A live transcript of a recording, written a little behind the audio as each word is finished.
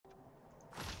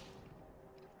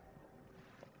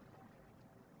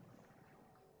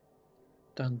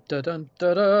Dun, dun, dun,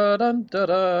 dun, dun, dun,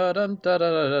 dun, dun,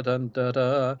 dun, dun, dun,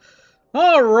 dun.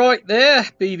 All right there,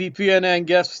 BVPNN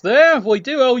guests there. We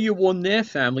do owe you one there,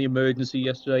 family emergency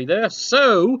yesterday there.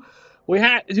 So we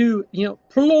had to,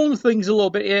 prolong things a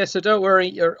little bit here. So don't worry,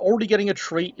 you're already getting a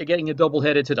treat. You're getting a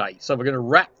double-header today. So we're going to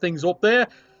wrap things up there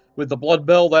with the Blood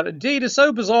Bell that indeed is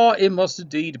so bizarre, it must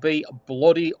indeed be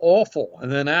bloody awful.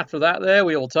 And then after that there,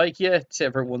 we will take you to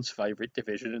everyone's favourite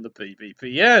division in the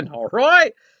BVPN. All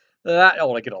right? I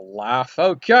want to get a laugh.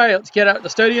 Okay, let's get out the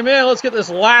stadium here. Let's get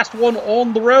this last one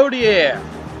on the road here.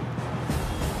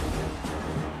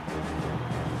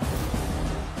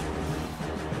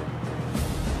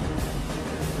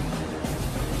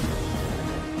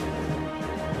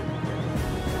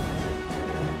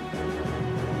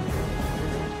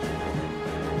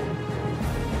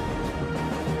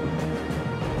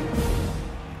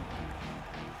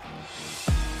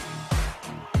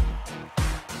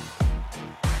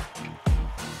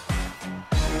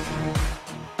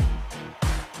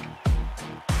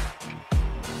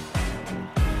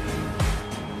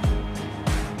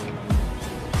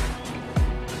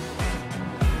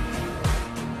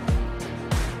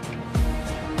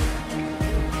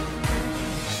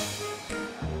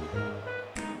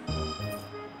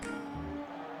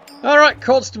 Alright,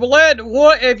 Constable Ed,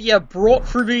 what have you brought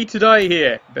for me today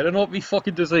here? Better not be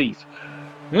fucking disease.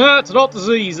 No, it's not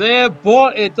disease there,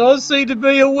 but it does seem to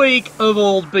be a week of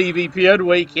old BVPN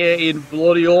week here in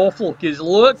bloody awful, because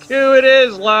look who it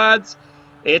is, lads.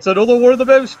 It's another one of the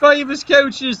most famous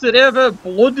coaches that ever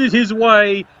blundered his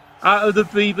way out of the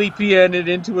BVPN and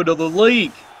into another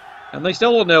league. And they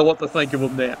still don't know what to think of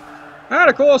him there. And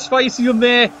of course, facing him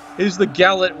there is the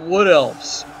gallant Wood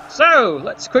Elves. So,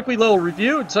 let's quickly little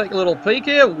review and take a little peek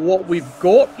here what we've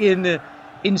got in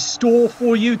store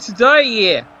for you today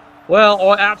here. Well,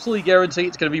 I absolutely guarantee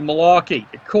it's going to be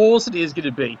malarkey. Of course it is going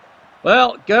to be.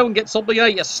 Well, go and get something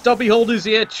out of your stubby holders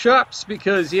here, chaps,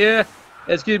 because, yeah,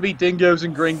 it's going to be dingoes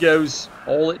and gringos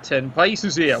all at 10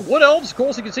 paces here. Wood Elves, of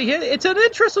course, you can see here, it's an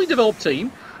interestingly developed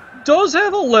team. Does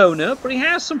have a loner, but he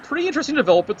has some pretty interesting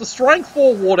development. The strength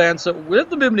 4 ward answer with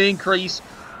the movement increase,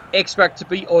 expect to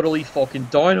be utterly fucking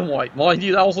dynamite. Mind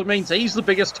you, that also means he's the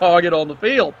biggest target on the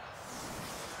field.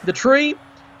 The tree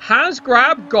has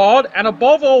grab, guard, and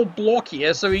above all block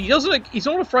here, so he's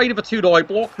not afraid of a 2-die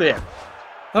block there.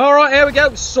 Alright, here we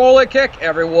go. Solid kick.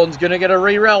 Everyone's gonna get a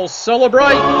re-roll.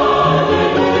 Celebrate.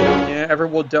 Yeah,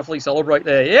 everyone definitely celebrate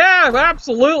there. Yeah,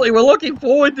 absolutely. We're looking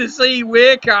forward to see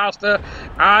Weircaster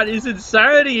and his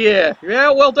insanity here.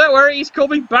 Yeah, well, don't worry, he's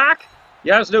coming back.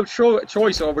 Yeah, there's no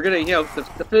choice, so we're going to,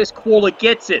 the first Qualler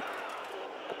gets it.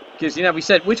 Because, we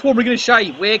said, which one we're going to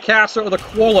shave? Weircaster or the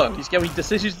Qualler? He's going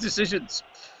decisions.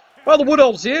 Well, the Wood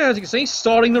Elves here, as you can see,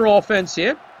 starting their offense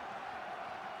here.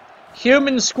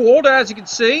 Human squad, as you can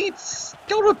see, it's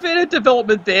got a bit of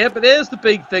development there, but there's the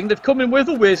big thing. They've come in with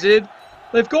a wizard.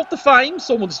 They've got the fame.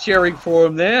 Someone's cheering for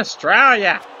him there.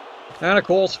 Australia. And, of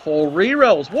course, 4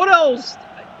 rerolls. Wood Elves,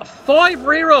 5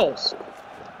 rerolls.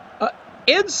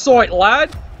 Insight,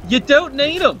 lad. You don't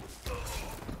need them.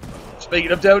 Speaking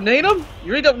of don't need them,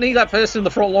 you really don't need that person in the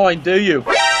front line, do you?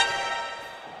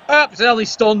 It's only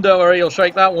stunned or he'll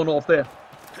shake that one off there.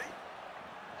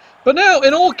 But now,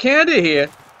 in all candor here,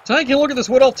 taking a look at this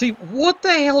Wood Elf team, what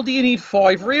the hell do you need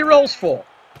 5 rerolls for?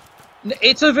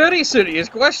 It's a very serious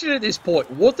question at this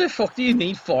point. What the fuck do you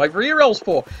need 5 rerolls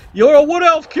for? You're a Wood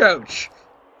Elf coach.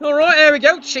 Alright, here we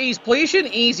go. Cheese pleasing.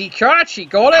 Easy catch. He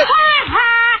got it.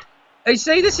 Hey,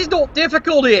 see, this is not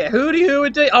difficult here. Who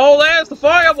would do? Oh, there's the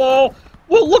fireball.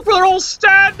 Well, look where they're all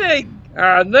standing.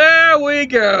 And there we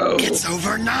go. It's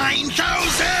over 9,000!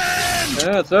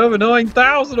 Yeah, it's over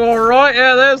 9,000, all right.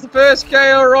 Yeah, there's the first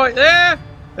KO right there.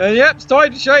 And, yep, it's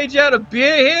time to change out a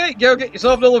beer here. Go get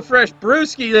yourself another fresh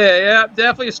brewski there. Yeah,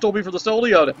 definitely a stubby for the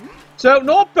stolly on it. So,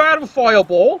 not bad of a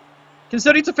fireball.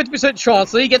 Considering it's a 50%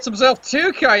 chance that he gets himself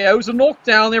 2 KOs and knocked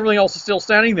down, and everything else is still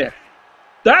standing there.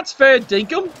 That's fair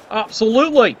dinkum,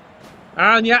 absolutely.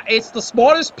 And yeah, it's the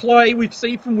smartest play we've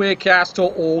seen from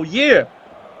Weircaster all year.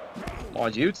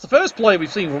 Mind you, it's the first play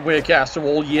we've seen from Weircaster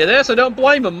all year there, so don't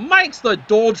blame him. Makes the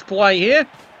dodge play here.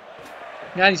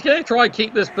 And he's going to try and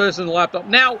keep this person in the laptop.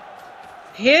 Now,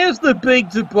 here's the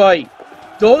big debate.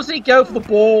 Does he go for the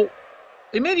ball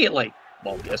immediately?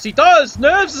 Well, yes he does.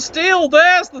 Nerves of steel,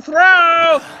 there's the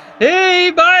throw. He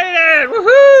made it!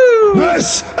 Woohoo!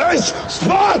 This is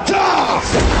Sparta!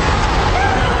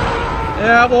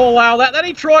 Yeah, we'll allow that. Then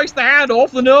he tries the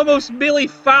handoff and almost merely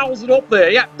fouls it up there.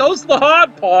 Yeah, does the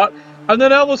hard part, and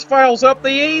then almost fouls up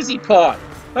the easy part.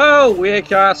 Oh,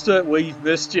 Weircaster, we've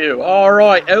missed you.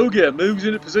 Alright, Ogre moves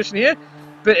into position here.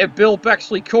 Bit of Bill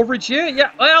Bexley coverage here.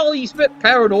 Yeah, well, he's a bit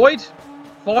paranoid.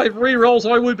 5 rerolls,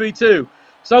 I would be too.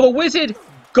 So the wizard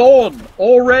gone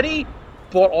already,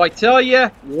 but I tell you,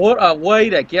 what a way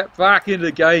to get back into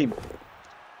the game.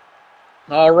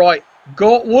 Alright,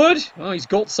 got wood. Oh, he's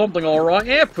got something alright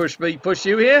here. Push me, push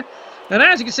you here. And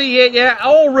as you can see here, yeah,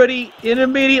 already and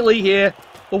immediately here,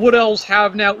 the Wood Elves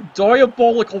have now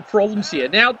diabolical problems here.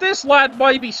 Now, this lad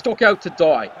may be stuck out to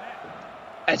die.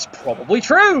 It's probably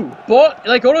true, but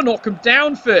they got to knock him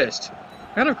down first.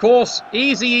 And of course,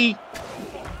 easy.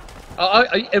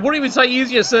 I wouldn't even say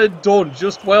easier said done.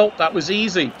 Just, well, that was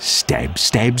easy. Stab,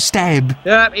 stab, stab.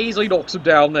 Yeah, easily knocks him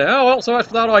down there. Oh, well, so much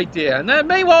for that idea. And then,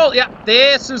 meanwhile, yeah,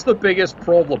 this is the biggest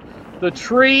problem. The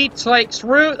tree takes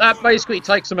root. That basically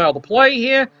takes him out of the play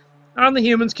here. And the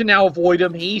humans can now avoid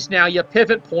him. He's now your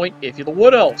pivot point if you're the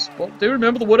Wood Elves. But do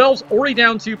remember the Wood Elves already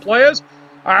down 2 players.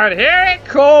 And here it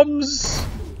comes.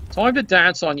 Time to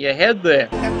dance on your head there.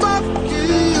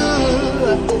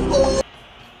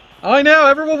 I know,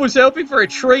 everyone was hoping for a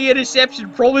tree interception.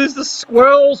 Problem is the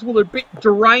squirrels were a bit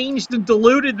deranged and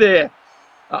deluded there.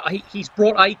 He's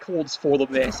brought acorns for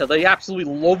them there, so they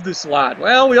absolutely love this lad.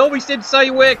 Well, we always did say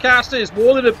Warecaster is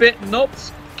more than a bit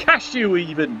nuts. Cashew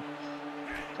even.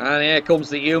 And here comes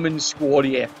the human squad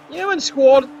here. Human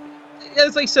squad,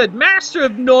 as I said, master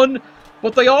of none,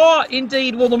 but they are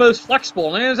indeed one of the most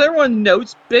flexible. And as everyone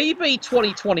notes, BB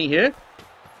 2020 here.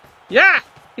 Yeah,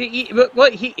 he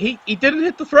didn't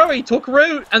hit the throw, he took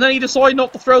root, and then he decided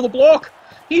not to throw the block.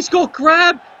 He's got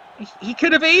grab. He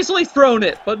could have easily thrown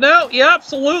it, but no, he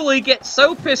absolutely gets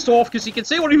so pissed off because he can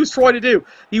see what he was trying to do.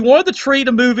 He wanted the tree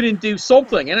to move in and do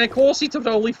something, and of course he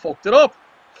totally fucked it up.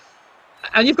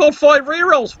 And you've got 5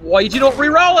 rerolls. Why did you not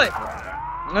reroll it?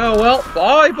 Oh well,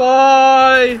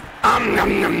 bye-bye.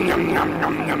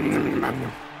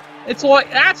 It's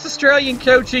like, that's Australian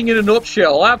coaching in a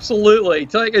nutshell, absolutely.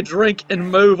 Take a drink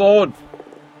and move on.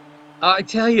 I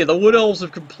tell you, the Wood Elves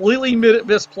have completely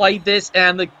misplayed this,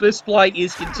 and the misplay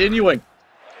is continuing.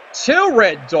 2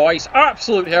 red dice,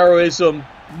 absolute heroism.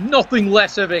 Nothing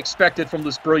less ever expected from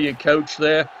this brilliant coach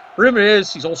there. Rumor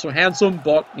is, he's also handsome,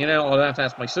 but, you know, I'll have to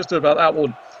ask my sister about that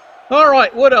one.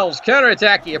 Alright, Wood Elves,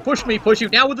 counterattack here. Push me, push you.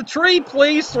 Now with the tree,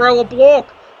 please throw a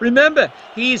block. Remember,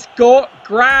 he's got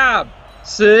grab.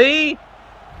 See?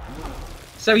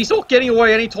 So he's not getting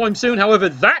away anytime soon. However,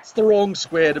 that's the wrong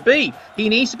square to be. He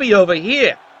needs to be over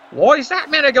here. Why is that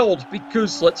Marigold?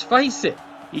 Because, let's face it,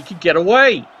 he can get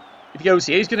away. If he goes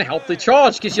here, he's going to help the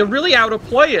charge, because you're really out of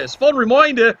players. Fun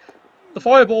reminder, the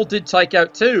Fireball did take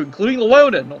out 2, including the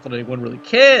Loner. Not that anyone really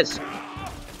cares.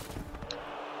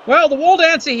 Well, the Wall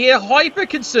Dancer here,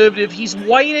 hyper-conservative. He's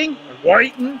waiting,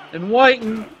 and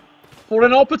waiting for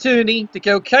an opportunity to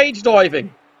go cage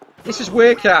diving. This is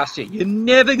Warecaster. You're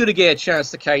never going to get a chance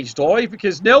to cage dive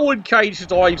because no one cage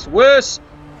dives worse,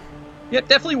 yeah,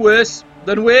 definitely worse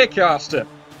than Warecaster.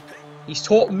 He's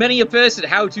taught many a person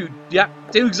how to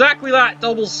do exactly that,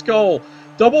 double skull.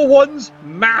 Double ones,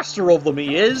 master of them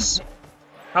he is.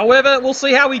 However, we'll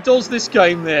see how he does this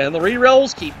game there. And the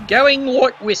rerolls keep going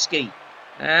like whiskey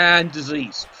and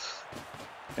disease.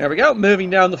 There we go, moving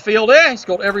down the field there. He's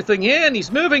got everything here, and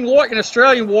he's moving like an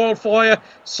Australian wildfire,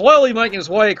 slowly making his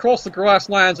way across the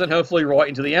grasslands and hopefully right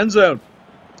into the end zone.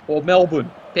 Or Melbourne,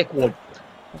 pick one.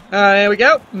 There we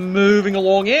go, moving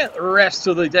along here. The rest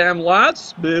of the damn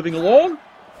lads, moving along.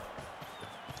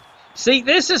 See,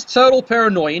 this is total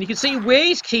paranoia, and you can see where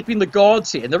he's keeping the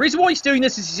guards here. And the reason why he's doing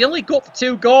this is he's only got the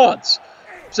 2 guards.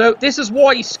 So this is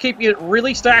why he's keeping it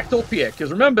really stacked up here.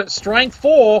 Because remember, strength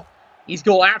 4... he's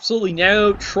got absolutely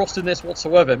no trust in this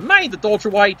whatsoever. Made the dodge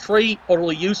away tree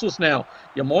utterly useless now.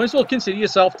 You might as well consider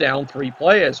yourself down 3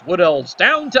 players. Wood Elves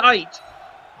down to 8.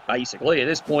 Basically, at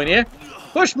this point here.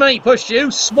 Push me, push you.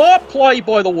 Smart play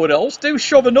by the Wood Elves. Do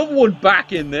shove another one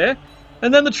back in there.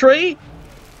 And then the tree,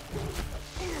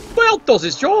 well, does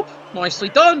his job. Nicely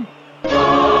done.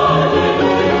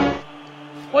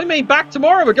 I mean, back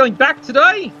tomorrow. We're going back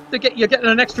today. You're getting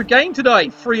an extra game today.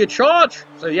 Free of charge.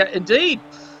 So, yeah, indeed.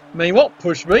 Meanwhile,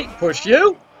 push me, push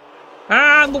you.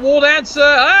 And the Wall Dancer,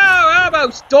 oh,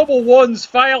 almost double ones,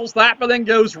 fails that, but then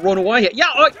goes run away. Yeah,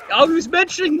 I was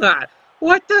mentioning that.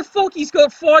 What the fuck? He's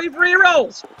got 5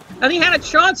 rerolls. And he had a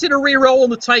chance at a reroll on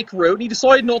the take route, and he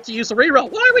decided not to use the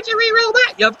reroll. Why would you reroll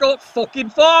that? You've got fucking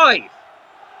 5.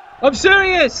 I'm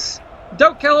serious.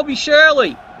 Don't call me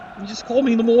Shirley. You just call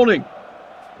me in the morning.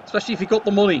 Especially if you got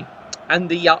the money. And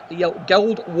the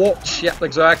gold watch. Yep,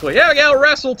 exactly. Here we go.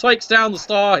 Wrestle takes down the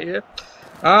star here.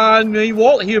 And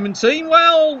meanwhile, the human team,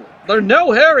 well, they're in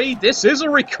no hurry. This is a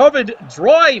recovered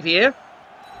drive here.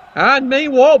 And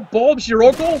meanwhile, Bob's your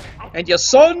uncle, and your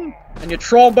son, and your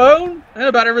trombone, and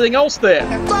about everything else there.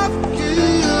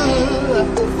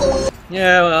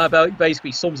 Yeah, well, that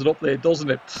basically sums it up there, doesn't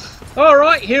it?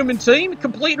 Alright, human team,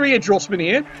 complete readjustment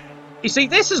here. You see,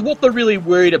 this is what they're really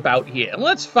worried about here. And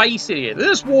let's face it here,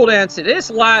 this War Dancer, this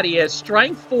lad here,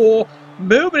 strength 4,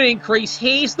 movement increase,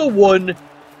 he's the one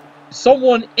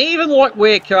someone even like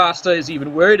Warecaster is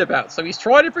even worried about. So he's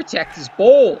trying to protect his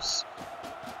balls.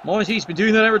 Mind you, he's been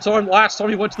doing that every time. Last time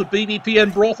he went to the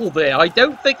BBPN brothel there. I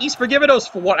don't think he's forgiven us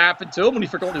for what happened to him when he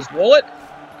forgot his wallet.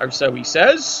 Or so he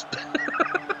says.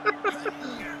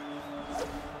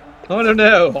 I don't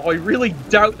know. I really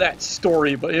doubt that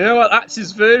story. But you know what? That's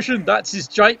his version. That's his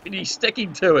jape, and he's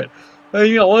sticking to it. And,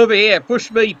 you know, over here,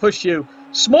 push me, push you.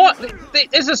 Smart.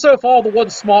 This is so far the one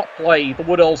smart play the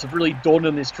Wood Elves have really done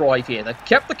in this drive here. They've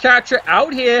kept the catcher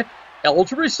out here,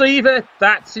 eligible receiver.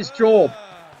 That's his job.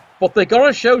 But they got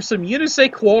to show some unity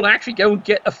quad and actually go and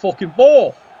get a fucking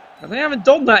ball. And they haven't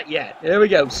done that yet. There we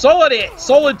go. Solid hit.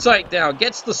 Solid takedown.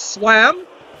 Gets the slam.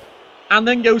 And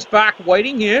then goes back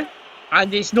waiting here.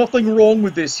 And there's nothing wrong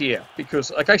with this here.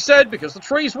 Because, like I said, because the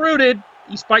tree's rooted,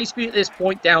 he's basically at this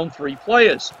point down 3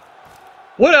 players.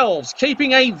 Wood Elves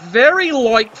keeping a very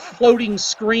light floating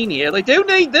screen here. They do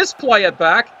need this player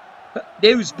back.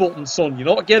 News button, son. You're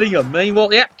not getting him.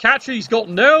 Meanwhile, yeah, catcher, he's got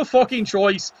no fucking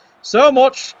choice. So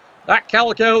much. That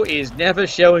Calico is never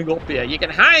showing up here. You can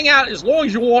hang out as long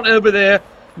as you want over there,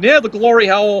 near the glory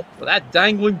hole, but that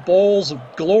dangling balls of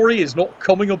glory is not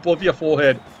coming above your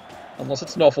forehead. Unless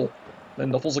it's Nuffle.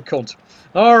 Then Nuffle's a cunt.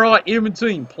 Alright, human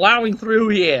team, ploughing through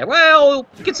here. Well,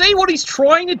 you can see what he's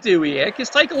trying to do here,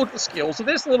 because take a look at the skills of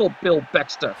this little Bill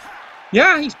Baxter.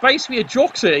 Yeah, he's basically a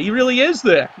joxer. He really is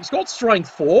there. He's got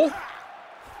strength 4.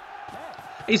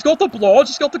 He's got the blood,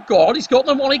 he's got the god, he's got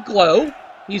the money glow.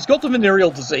 He's got the venereal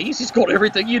disease. He's got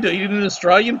everything you need in an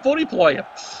Australian footy player.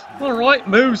 Alright,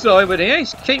 moves over there.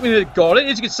 He's keeping it, got it.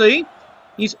 As you can see,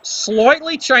 he's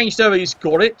slightly changed over. He's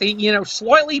got it. The, you know,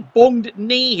 slightly bunged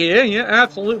knee here. Yeah,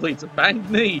 absolutely. It's a banged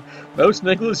knee. Most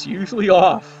Nicholas usually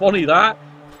are. Funny that.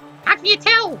 How can you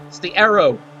tell? It's the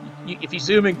arrow. If you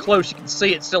zoom in close, you can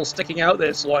see it still sticking out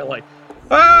there slightly.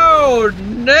 Oh,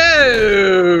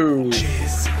 no!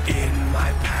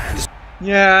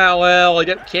 Yeah, well, I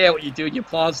don't care what you do in your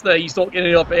plans there. He's not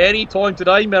getting it up any time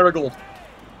today, Marigold.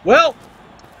 Well,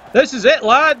 this is it,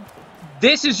 lad.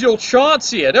 This is your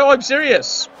chance here. No, I'm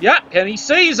serious. Yeah, and he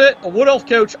sees it. The Wood Elf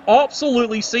coach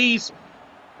absolutely sees.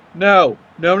 No.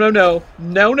 No. Wrong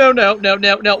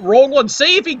one.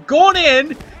 See, if he'd gone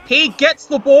in, he gets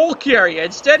the ball carrier.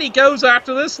 Instead, he goes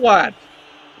after this lad.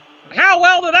 How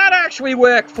well did that actually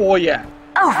work for you?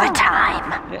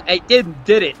 Overtime. It didn't,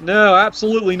 did it? No,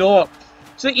 absolutely not.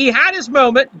 So he had his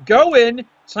moment, go in,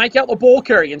 take out the ball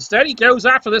carrier. Instead, he goes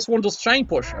after this one, does chain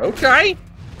push. Okay.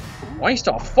 Waste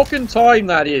of fucking time,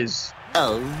 that is.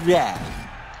 Alright.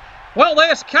 Well,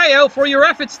 there's KO for your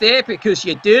efforts there, because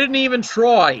you didn't even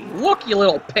try. Look, you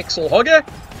little pixel hugger.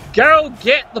 Go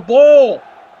get the ball.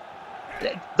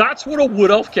 That's what a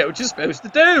Wood Elf coach is supposed to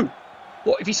do.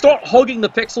 Well, if you start hugging the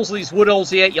pixels of these Wood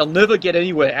Elves here, you'll never get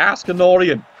anywhere. Ask an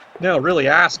Norian. No, really,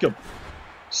 ask him.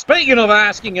 Speaking of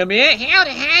asking him here, how to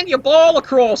hand your ball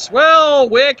across? Well,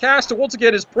 Warecaster once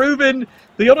again has proven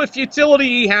the utter futility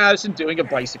he has in doing a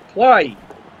basic play.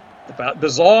 About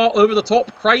bizarre,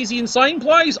 over-the-top, crazy, insane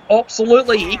plays?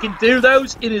 Absolutely, he can do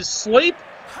those in his sleep,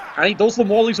 and he does them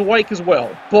while he's awake as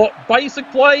well. But basic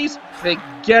plays,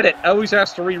 forget it. Always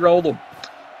has to re-roll them.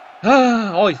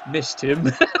 Ah, I've missed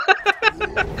him.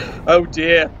 Oh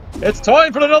dear. It's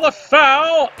time for another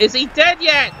foul. Is he dead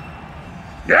yet?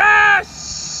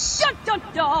 Yes! Dun, dun,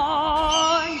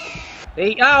 dun.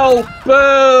 Oh,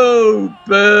 boo!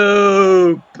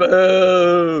 Boo!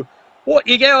 Boo! What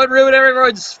you go and ruin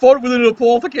everyone's fun with an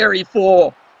apothecary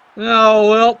for? Oh,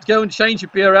 well, go and change your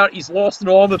beer out. He's lost an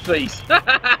armor piece.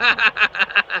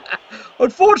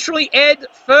 Unfortunately, Ed,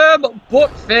 firm but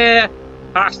fair,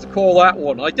 has to call that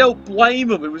one. I don't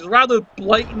blame him. It was rather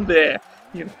blatant there.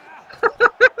 You know.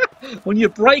 When you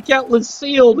break out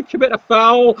Lucille to commit a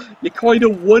foul, you kind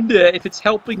of wonder if it's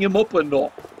helping him up or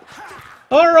not.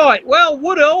 Alright, well,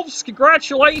 Wood Elves,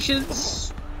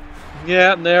 congratulations.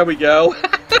 Yeah, there we go.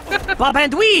 Bob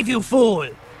and weave, you fool!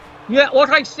 Yeah, like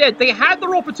I said, they had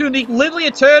their opportunity literally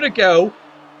a turn ago,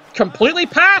 completely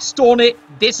passed on it.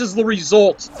 This is the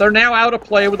result. They're now out of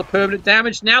play with a permanent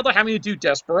damage. Now they're having to do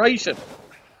desperation.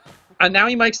 And now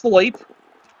he makes the leap.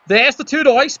 There's the 2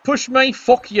 dice. Push me,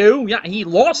 fuck you. Yeah, he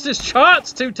lost his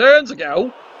chance 2 turns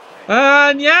ago.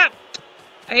 And yeah,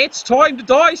 it's time to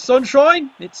die,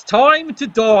 sunshine. It's time to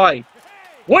die.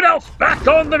 What else back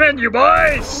on the menu,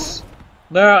 boys?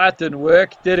 No, that didn't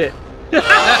work, did it?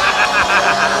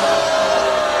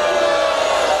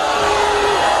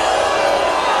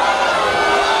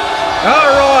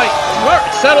 Alright,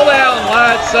 settle down,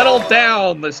 lads. Settle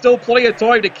down. There's still plenty of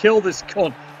time to kill this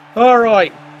cunt.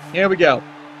 Alright, here we go.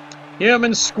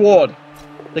 Human squad.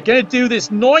 They're going to do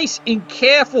this nice and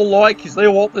careful like, because they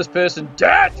want this person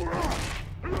dead.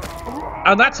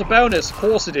 And that's a bonus. Of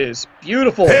course it is.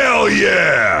 Beautiful. Hell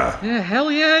yeah! Yeah,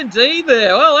 hell yeah indeed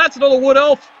there. Well, that's another wood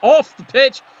elf off the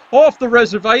pitch, off the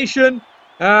reservation.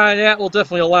 Yeah, we'll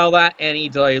definitely allow that any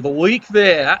day of the week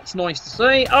there. That's nice to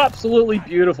see. Absolutely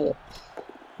beautiful.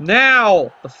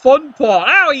 Now, the fun part.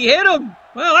 Ow, he hit him.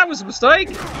 Well, that was a mistake.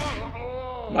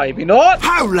 Maybe not.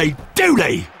 Holy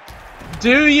dooly!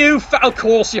 Do you foul? Of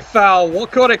course you foul.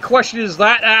 What kind of question is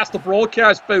that? Asked the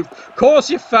broadcast booth. Of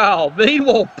course you foul.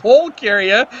 Meanwhile, ball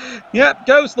carrier. Yep,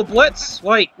 goes the blitz.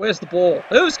 Wait, where's the ball?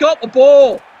 Who's got the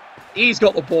ball? He's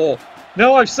got the ball.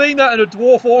 No, I've seen that in a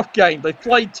Dwarf Orc game. They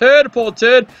played turn upon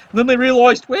turn, and then they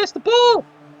realised, where's the ball?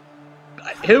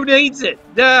 Who needs it?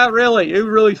 Yeah, really. Who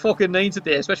really fucking needs it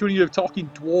there? Especially when you're talking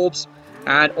dwarves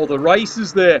and other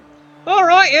races there.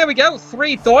 Alright, here we go.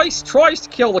 3 dice. Tries to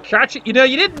kill the catcher. You know,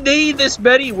 you didn't need this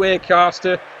many,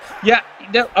 Warecaster. Yeah,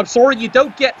 no, I'm sorry, you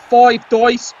don't get 5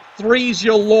 dice. 3's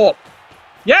your lot.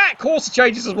 Yeah, of course it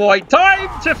changes his mind.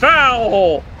 Time to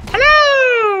foul!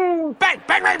 Hello! Bang,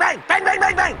 bang, bang, bang, bang, bang,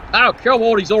 bang, bang. Oh, come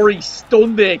on, he's already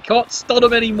stunned there. Can't stun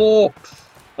him anymore.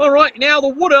 Alright, now the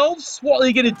Wood Elves, what are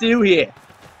they going to do here?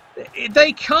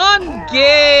 They can't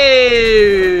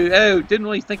get... Oh, didn't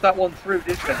really think that one through,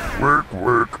 did they? Work,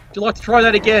 work. Would you like to try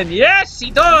that again? Yes,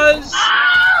 he does!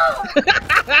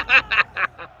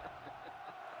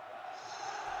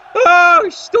 Oh,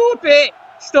 stop it!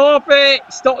 Stop it!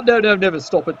 Stop! No, no, never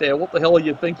stop it there. What the hell are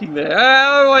you thinking there?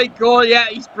 Oh my god, yeah,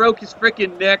 he's broke his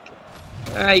freaking neck.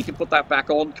 You can put that back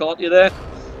on, can't you there?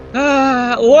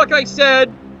 Like I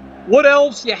said, Wood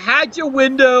Elves, you had your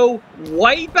window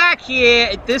way back here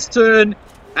at this turn,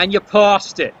 and you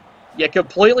passed it. You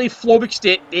completely flummoxed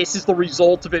it. This is the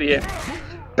result of it here.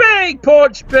 Big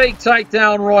punch, big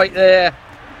takedown right there.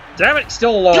 Damn it,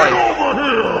 still alive. Get over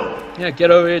here! Yeah,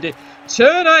 get over here, dude.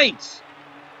 Turn 8.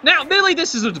 Now, merely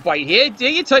this is a debate here. Do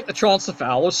you take the chance to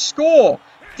foul or score?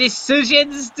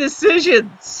 Decisions,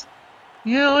 decisions.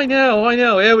 Yeah, I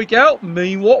know. Here we go.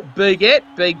 Meanwhile, big hit,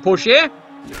 big push here.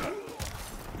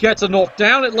 Gets a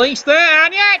knockdown at least there.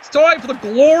 And yeah, it's time for the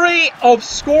glory of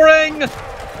scoring.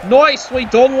 Nicely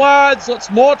done, lads.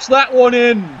 Let's march that one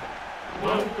in.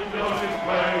 Once the young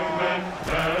flagmen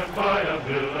stand by a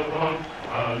billabong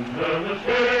under the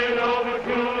shade of a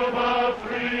coolabah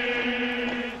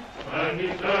tree. And he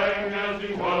sang as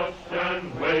he watched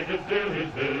and waited till his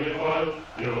billy was.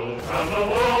 You'll come a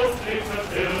waltzing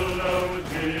Matilda with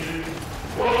me.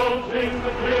 Waltzing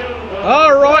Matilda.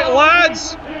 All right,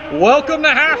 lads. Welcome to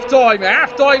halftime.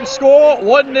 Halftime score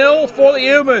 1-0 for the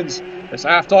humans. This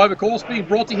halftime, of course, being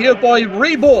brought to you here by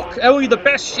Reebok. Only the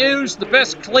best shoes, the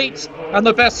best cleats, and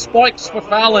the best spikes for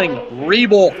fouling.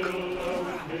 Reebok.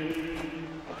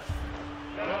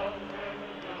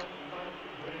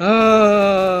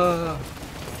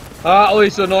 That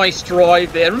was a nice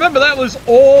drive there. Remember, that was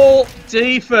all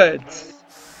defense.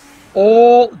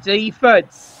 All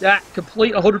defense. That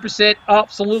complete 100%,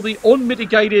 absolutely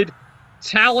unmitigated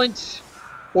talent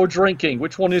or drinking.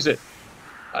 Which one is it?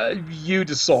 You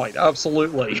decide.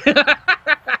 Absolutely.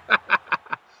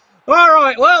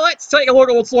 Alright, well, let's take a look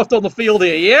at what's left on the field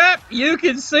here. Yep, you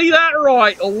can see that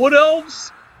right. Wood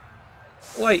Elves.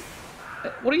 Wait,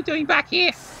 what are you doing back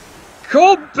here?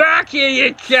 Come back here,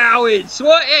 you cowards!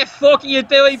 What the fuck are you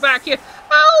doing back here?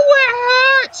 Oh,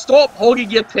 we're hurt! Stop hugging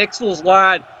your pixels,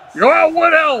 lad. You're a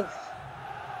Wood Elf!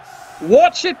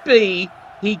 Watch it be.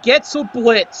 He gets a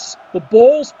blitz. The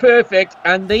ball's perfect,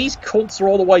 and these cunts are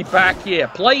all the way back here.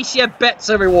 Place your bets,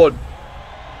 everyone.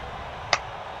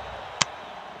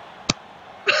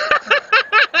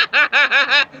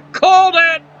 Called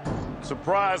it!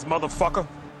 Surprise, motherfucker.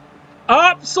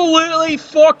 Absolutely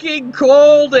fucking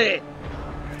called it.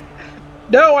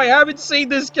 No, I haven't seen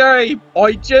this game.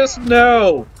 I just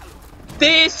know.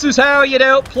 This is how you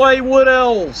don't play Wood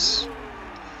Elves.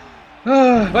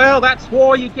 Well, that's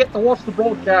why you get to watch the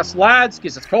broadcast, lads,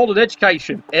 because it's called an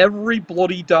education. Every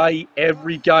bloody day,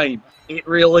 every game. It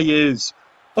really is.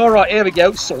 Alright, here we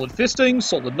go. Solid fisting,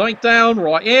 solid knockdown,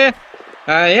 right here.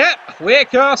 Yeah,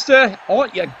 Warecaster,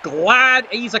 aren't you glad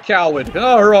he's a coward?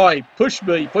 Alright, push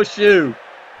me, push you.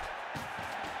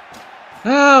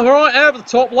 Alright, over the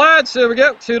top, lads. Here we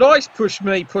go. 2 dice, push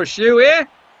me, push you here.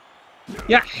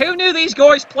 Yeah, who knew these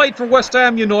guys played for West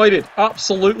Ham United?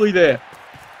 Absolutely there.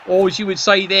 Or as you would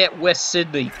say there, West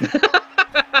Sydney.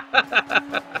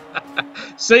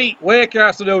 See,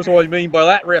 Warecaster knows what I mean by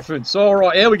that reference.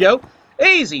 Alright, here we go.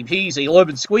 Easy peasy,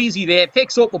 lemon squeezy there.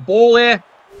 Picks up the ball there.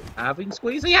 Having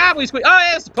squeezy, having squeezy. Oh,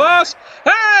 here's the pass.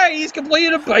 Hey, he's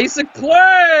completed a basic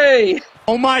play.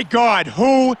 Oh my god,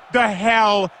 who the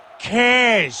hell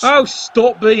cares? Oh,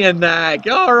 stop being a nag.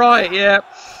 All right, yeah.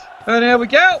 And there we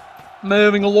go.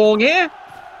 Moving along here.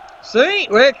 See,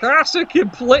 that's a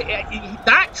complete.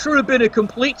 That should have been a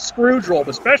complete screw job,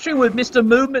 especially with Mr.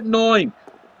 Movement 9.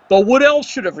 The Wood Elves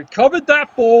should have recovered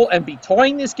that ball and be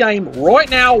tying this game right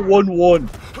now 1-1.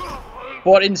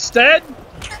 But instead.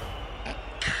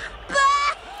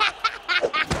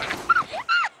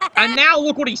 And now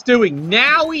look what he's doing.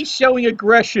 Now he's showing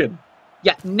aggression.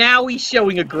 Yeah, now he's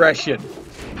showing aggression.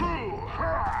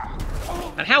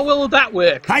 And how well did that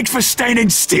work? Thanks for standing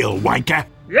still, wanker.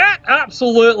 Yeah,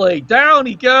 absolutely. Down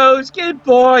he goes.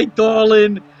 Goodbye,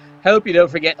 darling. Hope you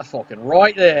don't forget the fucking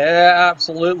right there. Yeah,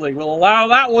 absolutely. We'll allow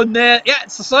that one there. Yeah,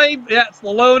 it's the same. Yeah, it's the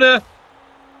loner.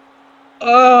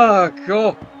 Oh,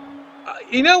 God.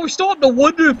 You know, we're starting to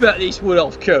wonder about this Wood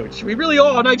Elf coach. We really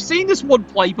are. And I've seen this one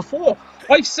play before.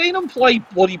 I've seen him play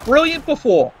bloody brilliant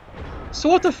before. So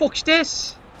what the fuck's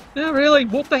this? Yeah, really?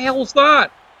 What the hell's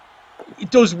that?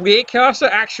 Does Waitcaster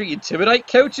actually intimidate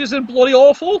coaches in bloody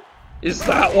awful? Is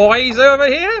that why he's over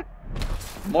here?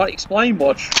 Might explain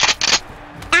much.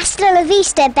 Hasta la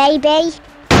vista, baby.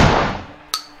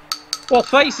 Well,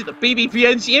 face it, the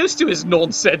BBPN's used to his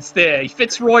nonsense there. He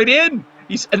fits right in.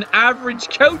 He's an average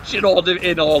coach in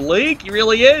our league. He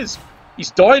really is.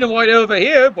 He's dynamite over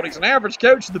here, but he's an average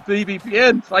coach in the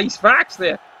BBPN. Face facts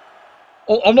there.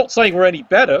 Well, I'm not saying we're any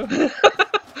better.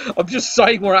 I'm just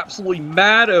saying we're absolutely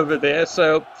mad over there.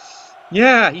 So,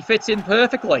 yeah, he fits in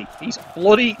perfectly. He's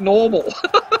bloody normal.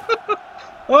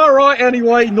 Alright,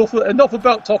 anyway, enough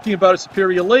about talking about a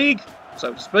superior league,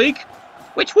 so to speak.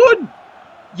 Which one?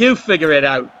 You figure it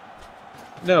out.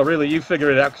 No, really, you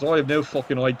figure it out, because I have no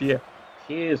fucking idea.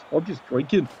 Cheers, I'm just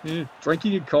drinking. Yeah,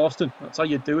 drinking and casting. That's how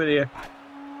you do it here.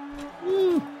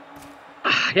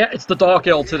 Yeah, it's the Dark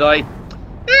Elf today.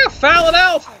 Yeah, Fallon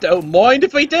Elf! Don't mind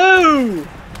if we do!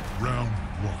 Round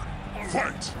one.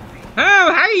 Fight!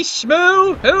 Oh, hey,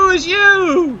 Shmoo! Who is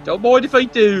you? Don't mind if I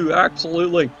do,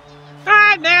 absolutely.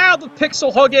 And now the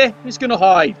Pixel Hugger is going to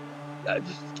hide.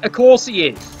 Of course he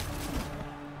is.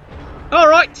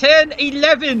 Alright, 10,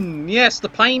 11. Yes, the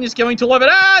pain is going to love it.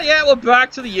 Ah, yeah, we're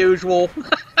back to the usual.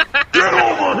 Get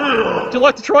over here! Would you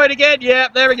like to try it again? Yeah,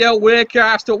 there we go.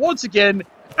 Waitcaster, once again,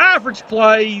 average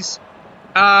plays.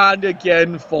 And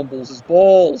again, fumbles his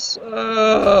balls.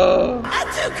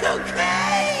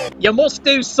 You must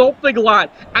do something, lad.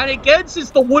 And again, since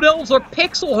the Wood Elves are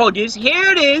Pixel Huggers,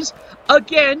 here it is.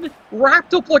 Again,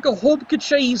 wrapped up like a hunk of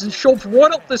cheese and shoved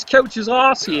right up this coach's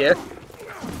arse here.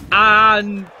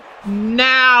 And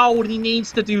now when he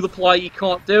needs to do the play, he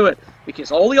can't do it.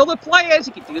 Because all the other players,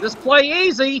 he can do this play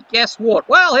easy. Guess what?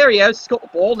 Well, here he is. He's got the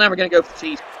ball. Now we're going to go for the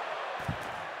cheese.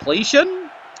 Completion.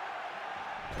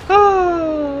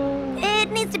 It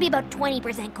needs to be about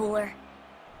 20% cooler.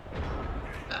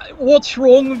 What's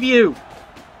wrong with you?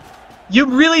 You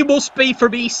really must be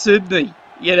from East Sydney,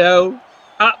 you know?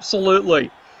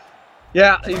 Absolutely.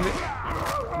 Yeah,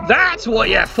 that's what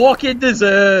you fucking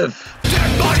deserve.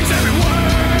 Dead bodies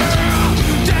everywhere!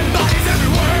 Dead bodies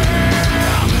everywhere!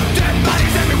 Dead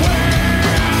bodies everywhere!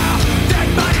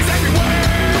 Dead bodies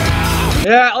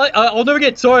everywhere! Yeah, I'll never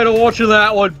get tired of watching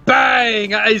that one.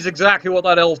 Bang! That is exactly what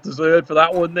that elf deserved for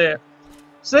that one there.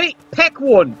 See? Pick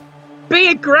one. Be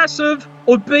aggressive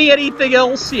or be anything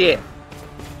else here.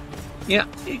 Yeah,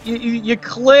 you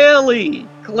clearly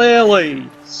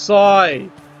sigh.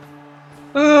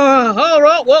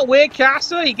 Alright, well,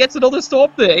 Waitcaster, he gets another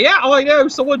stop there. Yeah, I know,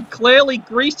 someone clearly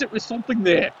greased it with something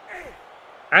there.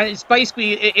 And it's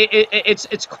basically, it's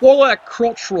Qualla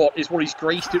crotch rot is what he's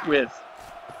greased it with.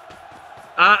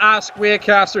 Ask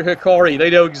Waitcaster Hikari,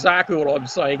 they know exactly what I'm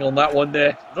saying on that one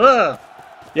there. Ugh.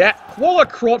 Yeah, Qualla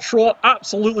crotch rot,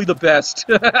 absolutely the best.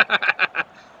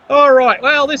 Alright,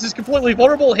 well, this is completely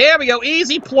vulnerable. Here we go,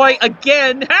 easy play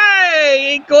again.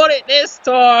 Hey, he got it this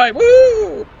time.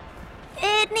 Woo!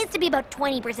 It needs to be about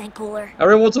 20% cooler.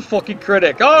 Everyone's a fucking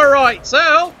critic. Alright,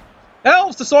 so,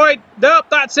 Elves decide, nope,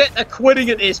 that's it, they're quitting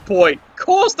at this point. Of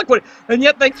course they're quitting. And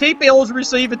yet they keep able to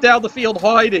receive it down the field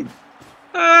hiding.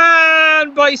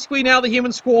 And basically now the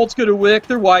human squad's going to work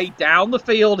their way down the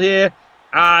field here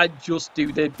and just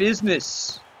do their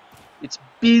business. It's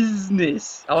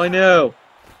business. I know.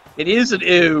 It is an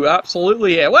ooh,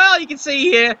 absolutely. Yeah. Well, you can see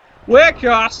here,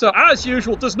 Waitcaster, as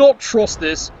usual, does not trust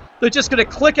this. They're just going to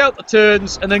click out the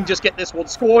turns and then just get this one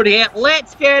scored here.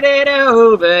 Let's get it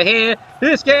over here.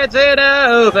 This gets it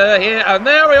over here. And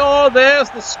there we are. There's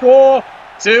the score.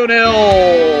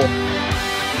 2-0.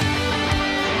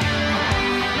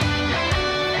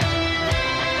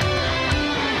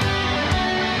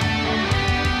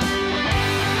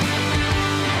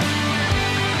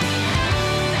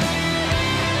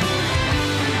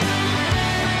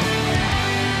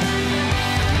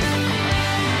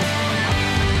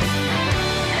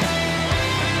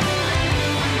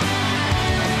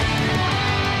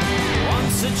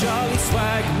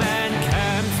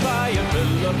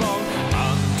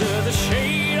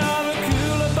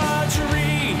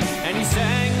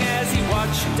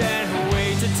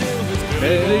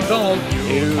 Here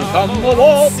come the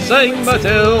waltzing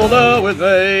Matilda with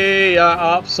me.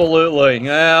 Absolutely.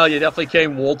 Yeah, you definitely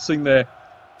came waltzing there.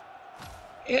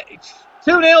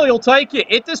 2-0, you'll take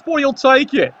it. At this point, you'll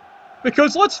take it.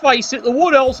 Because let's face it, the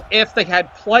Wood Elves, if they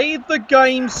had played the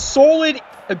game solid,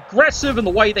 aggressive in the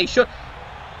way they should,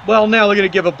 well, now they're going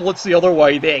to give a blitz the other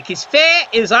way there. Because fair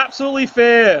is absolutely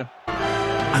fair.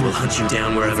 I will hunt you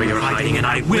down wherever you're hiding, and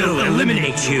I will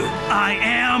eliminate you. I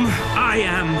am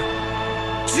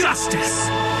justice.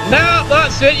 Now,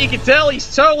 that's it. You can tell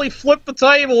he's totally flipped the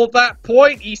table at that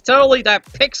point. He's totally, that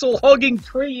pixel-hugging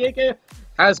tree-higger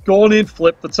has gone in,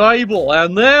 flipped the table.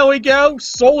 And there we go.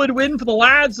 Solid win for the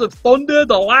lads of Thunder,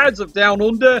 the lads of Down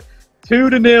Under.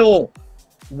 2-0.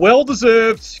 Well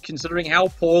deserved, considering how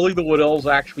poorly the Wood Elves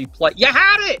actually played. You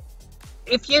had it!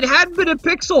 If you hadn't been a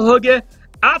pixel hugger,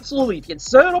 absolutely. If you'd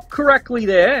set it up correctly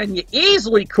there, and you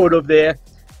easily could have there,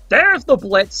 there's the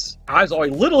blitz, as I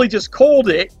literally just called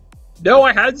it. No,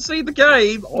 I hadn't seen the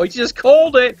game. I just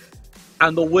called it.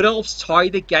 And the Wood Elves tie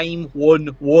the game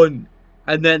 1-1.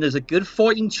 And then there's a good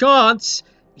fighting chance,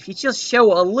 if you just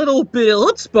show a little bit of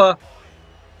chutzpah,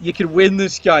 you can win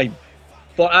this game.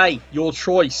 But hey, your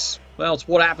choice. Well, it's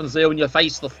what happens there when you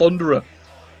face the Thunderer.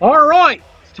 Alright,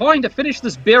 it's time to finish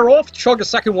this beer off. Chug a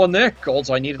second one there. Gods,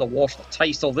 I needed to wash the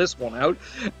taste of this one out.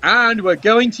 And we're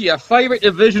going to your favourite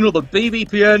division of the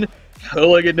BBPN,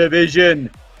 Hooligan Division.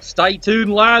 Stay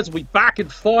tuned, lads. We'll be back in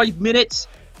 5 minutes.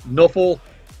 Nuffle,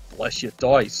 bless your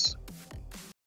dice.